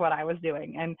that's what I was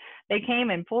doing. And they came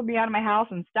and pulled me out of my house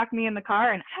and stuck me in the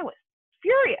car. And I was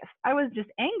furious. I was just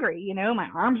angry. My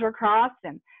arms were crossed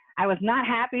and I was not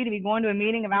happy to be going to a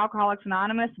meeting of Alcoholics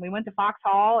Anonymous. And we went to Fox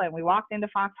Hall and we walked into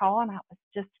Fox Hall and I was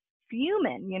just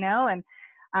fuming, and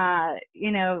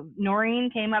Noreen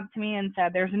came up to me and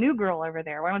said, there's a new girl over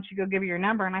there. Why don't you go give her your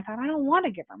number? And I thought, I don't want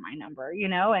to give her my number,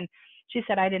 and she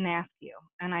said, I didn't ask you.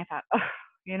 And I thought, oh,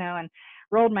 and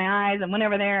rolled my eyes and went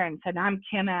over there and said, I'm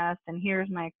Kim S. and here's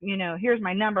my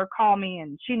number, call me.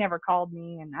 And she never called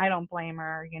me and I don't blame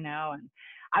her, and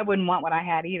I wouldn't want what I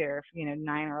had either. If,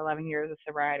 9 or 11 years of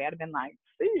sobriety, I'd have been like,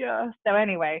 see ya. So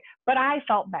anyway, but I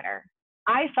felt better.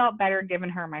 I felt better giving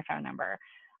her my phone number.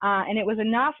 And it was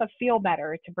enough of feel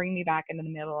better to bring me back into the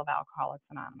middle of Alcoholics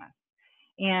Anonymous.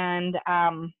 And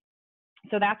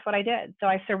so that's what I did. So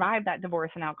I survived that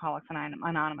divorce in Alcoholics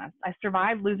Anonymous. I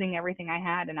survived losing everything I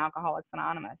had in Alcoholics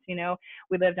Anonymous.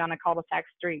 We lived on a cul-de-sac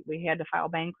street. We had to file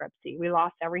bankruptcy. We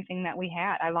lost everything that we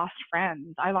had. I lost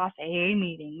friends. I lost AA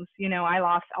meetings. I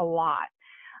lost a lot.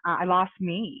 I lost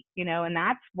me, and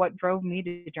that's what drove me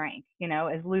to drink,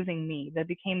 is losing me. That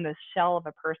became this shell of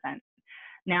a person.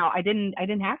 Now, I didn't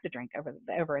have to drink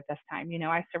over at this time.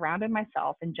 I surrounded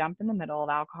myself and jumped in the middle of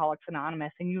Alcoholics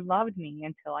Anonymous, and you loved me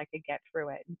until I could get through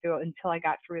it, until I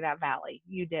got through that valley.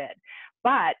 You did.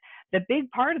 But the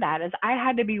big part of that is I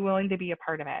had to be willing to be a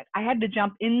part of it. I had to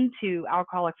jump into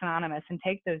Alcoholics Anonymous and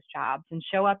take those jobs and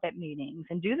show up at meetings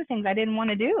and do the things I didn't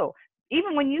want to do.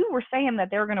 Even when you were saying that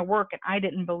they were going to work and I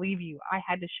didn't believe you, I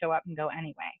had to show up and go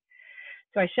anyway.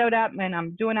 So I showed up and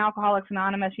I'm doing Alcoholics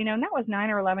Anonymous, and that was 9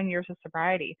 or 11 years of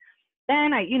sobriety.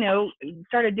 Then I,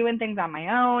 started doing things on my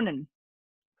own and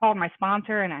called my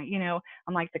sponsor, and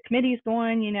I'm like, the committee's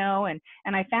going, and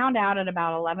I found out at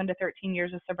about 11 to 13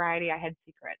 years of sobriety, I had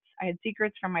secrets. I had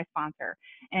secrets from my sponsor.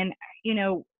 And,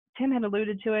 Tim had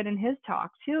alluded to it in his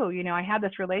talk too. I had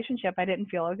this relationship. I didn't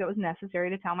feel like it was necessary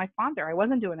to tell my sponsor. I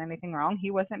wasn't doing anything wrong. He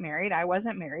wasn't married. I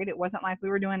wasn't married. It wasn't like we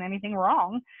were doing anything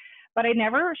wrong. But I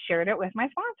never shared it with my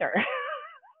sponsor.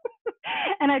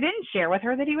 And I didn't share with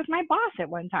her that he was my boss at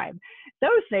one time.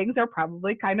 Those things are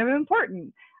probably kind of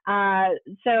important.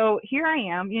 So here I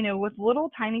am, with little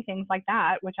tiny things like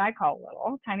that, which I call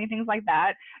little tiny things like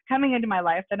that, coming into my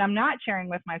life that I'm not sharing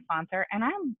with my sponsor. And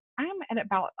I'm at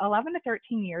about 11 to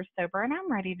 13 years sober, and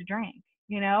I'm ready to drink,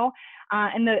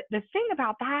 and the thing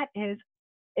about that is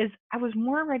I was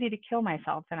more ready to kill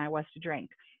myself than I was to drink.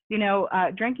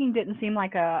 Drinking didn't seem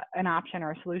like an option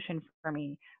or a solution for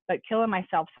me, but killing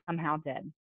myself somehow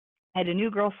did. I had a new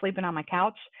girl sleeping on my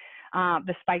couch,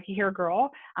 the spiky hair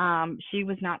girl. She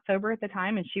was not sober at the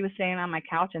time, and she was staying on my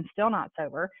couch and still not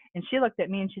sober. And she looked at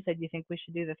me and she said, "You think we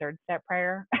should do the third step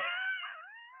prayer?"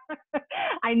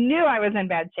 I knew I was in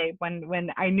bad shape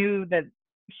when I knew that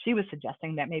she was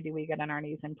suggesting that maybe we get on our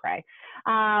knees and pray.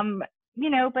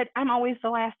 But I'm always the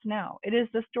last to know. It is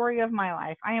the story of my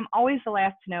life. I am always the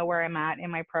last to know where I'm at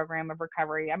in my program of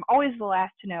recovery. I'm always the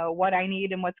last to know what I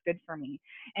need and what's good for me.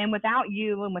 And without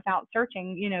you and without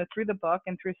searching, through the book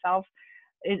and through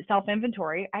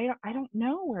self-inventory, I don't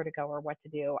know where to go or what to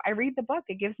do. I read the book.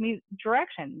 It gives me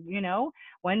direction,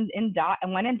 when in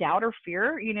doubt or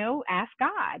fear, ask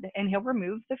God and he'll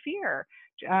remove the fear.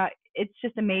 It's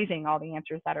just amazing, all the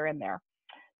answers that are in there.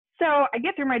 So I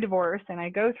get through my divorce and I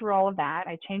go through all of that.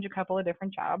 I change a couple of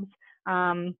different jobs.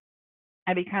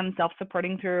 I become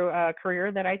self-supporting through a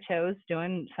career that I chose,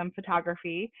 doing some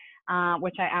photography,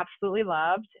 which I absolutely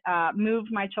loved. Moved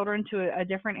my children to a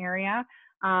different area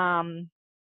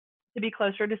to be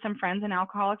closer to some friends in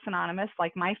Alcoholics Anonymous.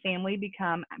 Like my family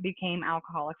became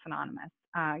Alcoholics Anonymous.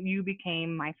 You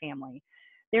became my family.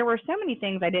 There were so many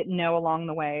things I didn't know along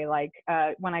the way, like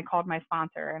when I called my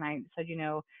sponsor and I said,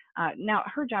 now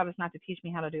her job is not to teach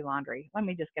me how to do laundry. Let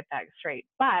me just get that straight.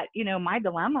 But, my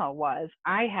dilemma was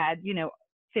I had,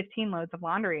 15 loads of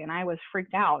laundry and I was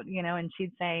freaked out, and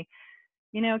she'd say,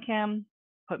 Kim,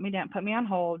 put me down, put me on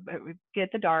hold, but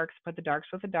get the darks, put the darks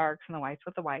with the darks and the whites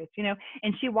with the whites,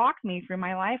 and she walked me through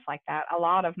my life like that, a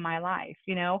lot of my life.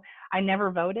 I never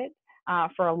voted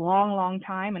for a long, long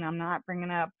time. And I'm not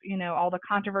bringing up, all the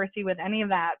controversy with any of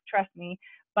that, trust me,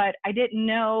 but I didn't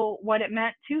know what it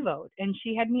meant to vote. And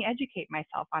she had me educate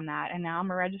myself on that. And now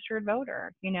I'm a registered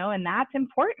voter, and that's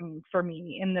important for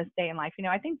me in this day in life.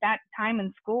 I think that time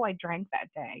in school, I drank that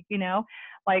day,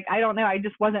 like, I don't know, I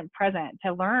just wasn't present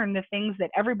to learn the things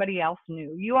that everybody else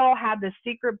knew. You all had this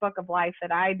secret book of life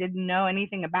that I didn't know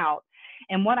anything about.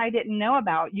 And what I didn't know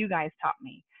about, you guys taught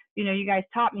me. You guys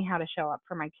taught me how to show up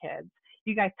for my kids.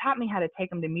 You guys taught me how to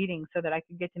take them to meetings so that I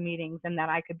could get to meetings and that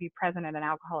I could be present at an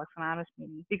Alcoholics Anonymous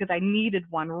meeting because I needed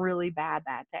one really bad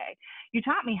that day. You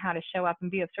taught me how to show up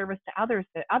and be of service to others,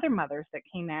 that other mothers that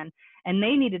came in and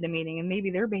they needed a meeting and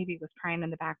maybe their baby was crying in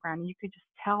the background and you could just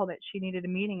tell that she needed a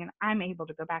meeting, and I'm able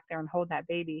to go back there and hold that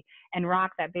baby and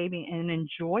rock that baby and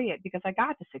enjoy it because I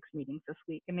got to 6 meetings this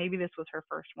week and maybe this was her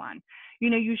first one.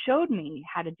 You showed me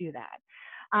how to do that.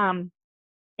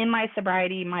 In my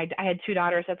sobriety, I had 2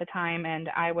 daughters at the time, and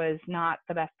I was not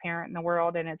the best parent in the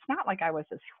world. And it's not like I was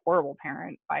this horrible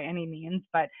parent by any means,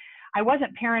 but I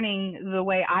wasn't parenting the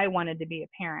way I wanted to be a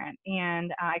parent.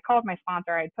 And I called my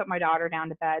sponsor. I had put my daughter down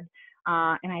to bed,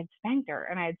 and I had spanked her,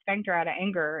 and I had spanked her out of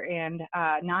anger and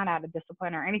not out of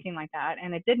discipline or anything like that.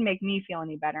 And it didn't make me feel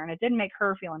any better, and it didn't make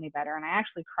her feel any better. And I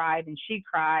actually cried, and she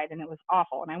cried, and it was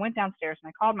awful. And I went downstairs and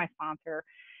I called my sponsor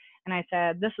and I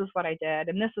said, this is what I did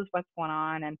and this is what's going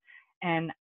on.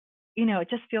 And it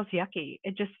just feels yucky.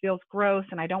 It just feels gross.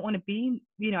 And I don't want to be,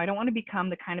 I don't want to become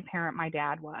the kind of parent my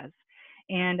dad was.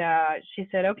 And she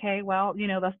said, okay, well,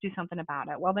 let's do something about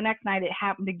it. Well, the next night it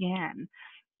happened again.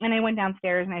 And I went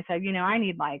downstairs and I said, I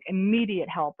need like immediate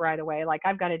help right away. Like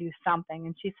I've got to do something.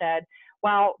 And she said,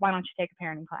 well, why don't you take a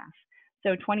parenting class?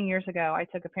 So 20 years ago, I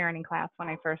took a parenting class when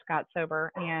I first got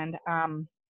sober. And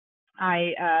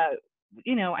I,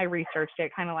 I researched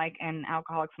it kind of like in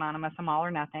Alcoholics Anonymous, I'm all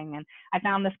or nothing. And I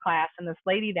found this class, and this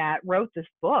lady that wrote this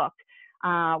book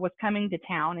was coming to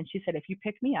town. And she said, if you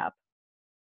pick me up,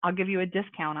 I'll give you a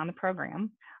discount on the program.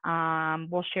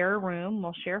 We'll share a room,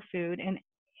 we'll share food. And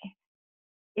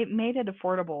it made it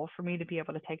affordable for me to be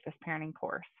able to take this parenting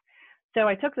course. So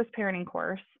I took this parenting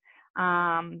course,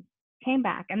 came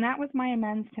back, and that was my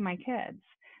amends to my kids.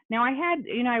 Now I had,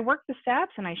 I worked the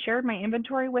steps and I shared my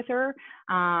inventory with her,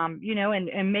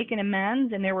 and making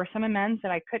amends. And there were some amends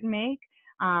that I couldn't make.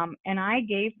 And I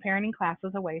gave parenting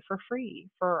classes away for free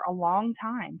for a long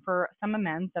time for some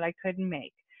amends that I couldn't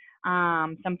make.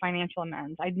 Some financial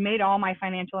amends. I'd made all my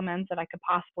financial amends that I could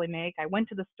possibly make. I went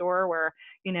to the store where,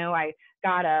 I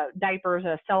got diapers,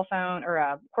 a cell phone or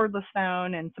a cordless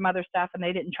phone and some other stuff, and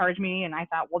they didn't charge me. And I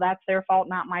thought, well, that's their fault,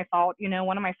 not my fault.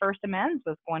 One of my first amends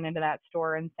was going into that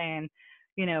store and saying,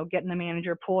 getting the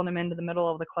manager, pulling them into the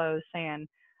middle of the clothes saying,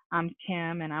 I'm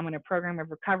Kim and I'm in a program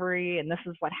of recovery and this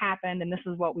is what happened and this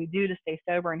is what we do to stay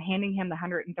sober, and handing him the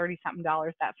 $130-something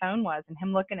that phone was, and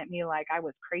him looking at me like I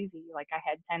was crazy, like I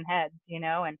had 10 heads,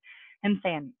 and him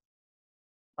saying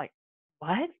like,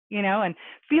 what, and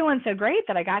feeling so great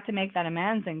that I got to make that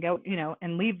amends and go,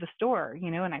 and leave the store,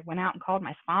 and I went out and called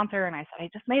my sponsor and I said, I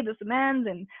just made this amends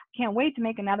and can't wait to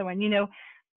make another one.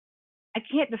 I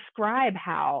can't describe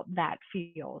how that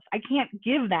feels. I can't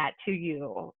give that to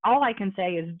you. All I can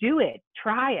say is do it,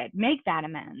 try it, make that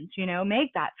amends, make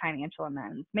that financial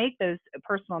amends, make those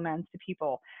personal amends to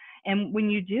people. And when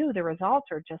you do, the results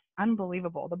are just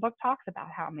unbelievable. The book talks about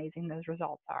how amazing those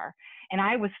results are. And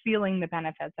I was feeling the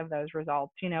benefits of those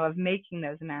results, of making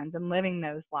those amends and living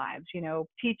those lives,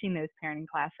 teaching those parenting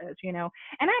classes, and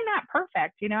I'm not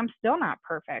perfect, I'm still not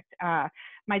perfect.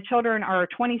 My children are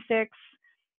 26,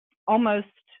 almost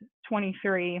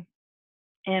 23,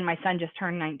 and my son just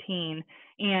turned 19,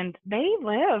 and they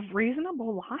live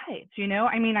reasonable lives.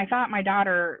 I thought my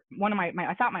daughter,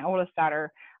 I thought my oldest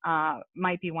daughter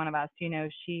might be one of us.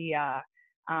 She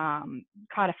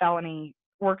caught a felony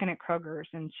working at Kroger's,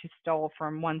 and she stole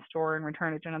from one store and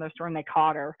returned it to another store, and they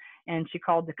caught her, and she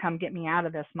called to come get me out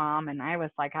of this, Mom. And I was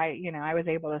like, I was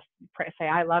able to say,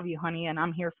 I love you, honey, and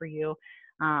I'm here for you.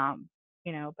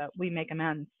 But we make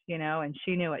amends, and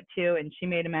she knew it too. And she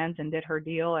made amends and did her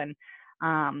deal. And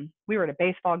we were at a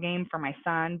baseball game for my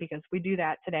son because we do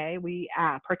that today. We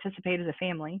participate as a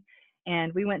family,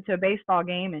 and we went to a baseball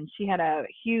game, and she had a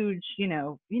huge,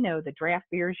 the draft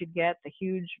beers you'd get, the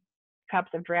huge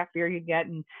cups of draft beer you'd get.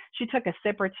 And she took a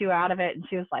sip or two out of it, and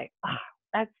she was like, oh,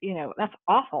 that's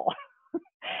awful.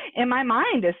 And my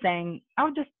mind is saying,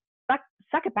 oh, just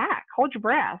suck it back, hold your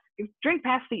breath, drink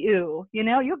past the ew,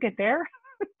 you'll get there.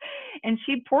 And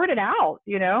she poured it out,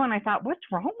 and I thought, what's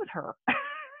wrong with her?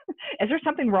 Is there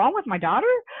something wrong with my daughter?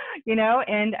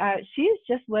 And she's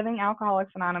just living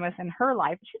Alcoholics Anonymous in her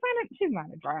life. She's not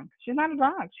a drunk. She's not a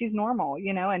drunk. She's normal,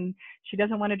 and she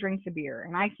doesn't want to drink the beer,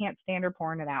 and I can't stand her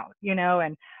pouring it out,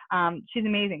 and she's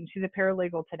amazing. She's a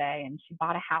paralegal today, and she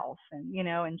bought a house, and,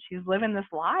 and she's living this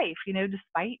life,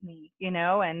 despite me,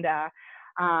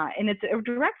 and it's a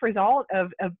direct result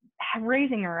of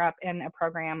raising her up in a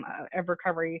program of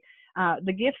recovery.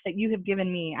 The gifts that you have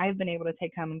given me, I've been able to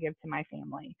take home and give to my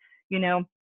family.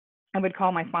 I would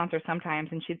call my sponsor sometimes,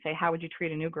 and she'd say, how would you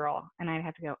treat a new girl? And I'd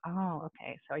have to go, oh,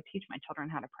 okay. So I teach my children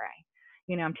how to pray.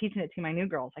 I'm teaching it to my new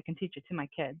girls. I can teach it to my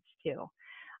kids too.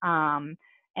 Um,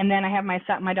 and then I have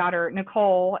my daughter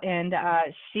Nicole, and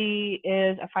she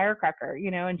is a firecracker,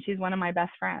 and she's one of my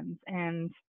best friends.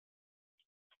 And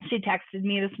she texted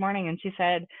me this morning and she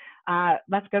said,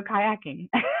 "Let's go kayaking."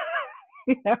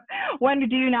 you know, when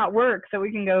do you not work so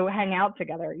we can go hang out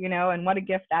together? And what a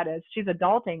gift that is. She's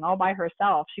adulting all by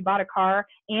herself. She bought a car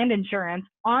and insurance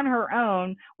on her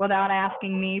own without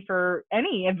asking me for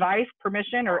any advice,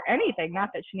 permission, or anything. Not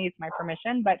that she needs my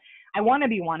permission, but I want to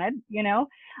be wanted.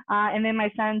 And then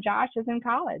my son Josh is in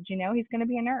college. He's going to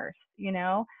be a nurse.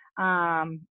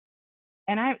 Um,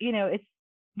 and it's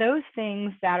those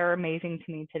things that are amazing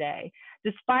to me today.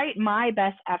 Despite my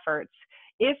best efforts,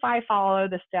 if I follow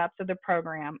the steps of the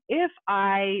program, if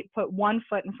I put one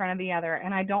foot in front of the other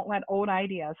and I don't let old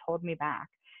ideas hold me back,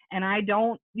 and I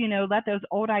don't, let those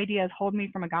old ideas hold me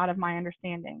from a God of my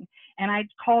understanding, and I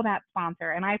call that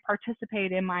sponsor and I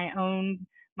participate in my own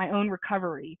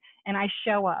recovery, and I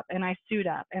show up and I suit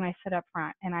up and I sit up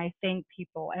front and I thank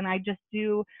people and I just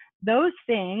do those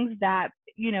things that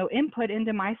input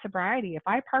into my sobriety. If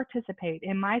I participate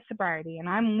in my sobriety and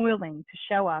I'm willing to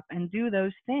show up and do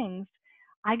those things,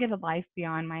 I get a life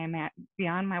beyond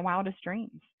my wildest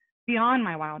dreams. Beyond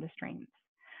my wildest dreams.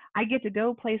 I get to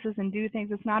go places and do things.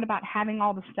 It's not about having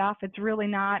all the stuff. It's really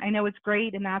not. I know it's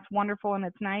great and that's wonderful and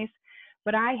it's nice,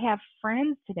 but I have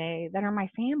friends today that are my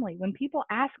family. When people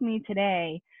ask me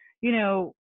today,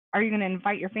 are you going to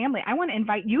invite your family? I want to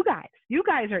invite you guys. You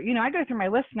guys are, I go through my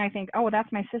list and I think, oh, well,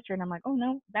 that's my sister. And I'm like, oh,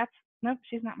 no, nope,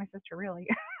 she's not my sister, really.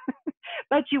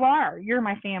 But you're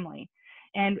my family.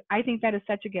 And I think that is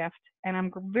such a gift. And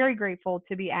I'm very grateful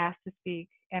to be asked to speak.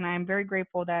 And I'm very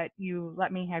grateful that you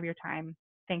let me have your time.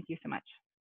 Thank you so much.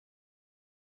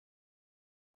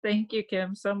 Thank you,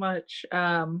 Kim, so much.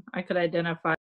 I could identify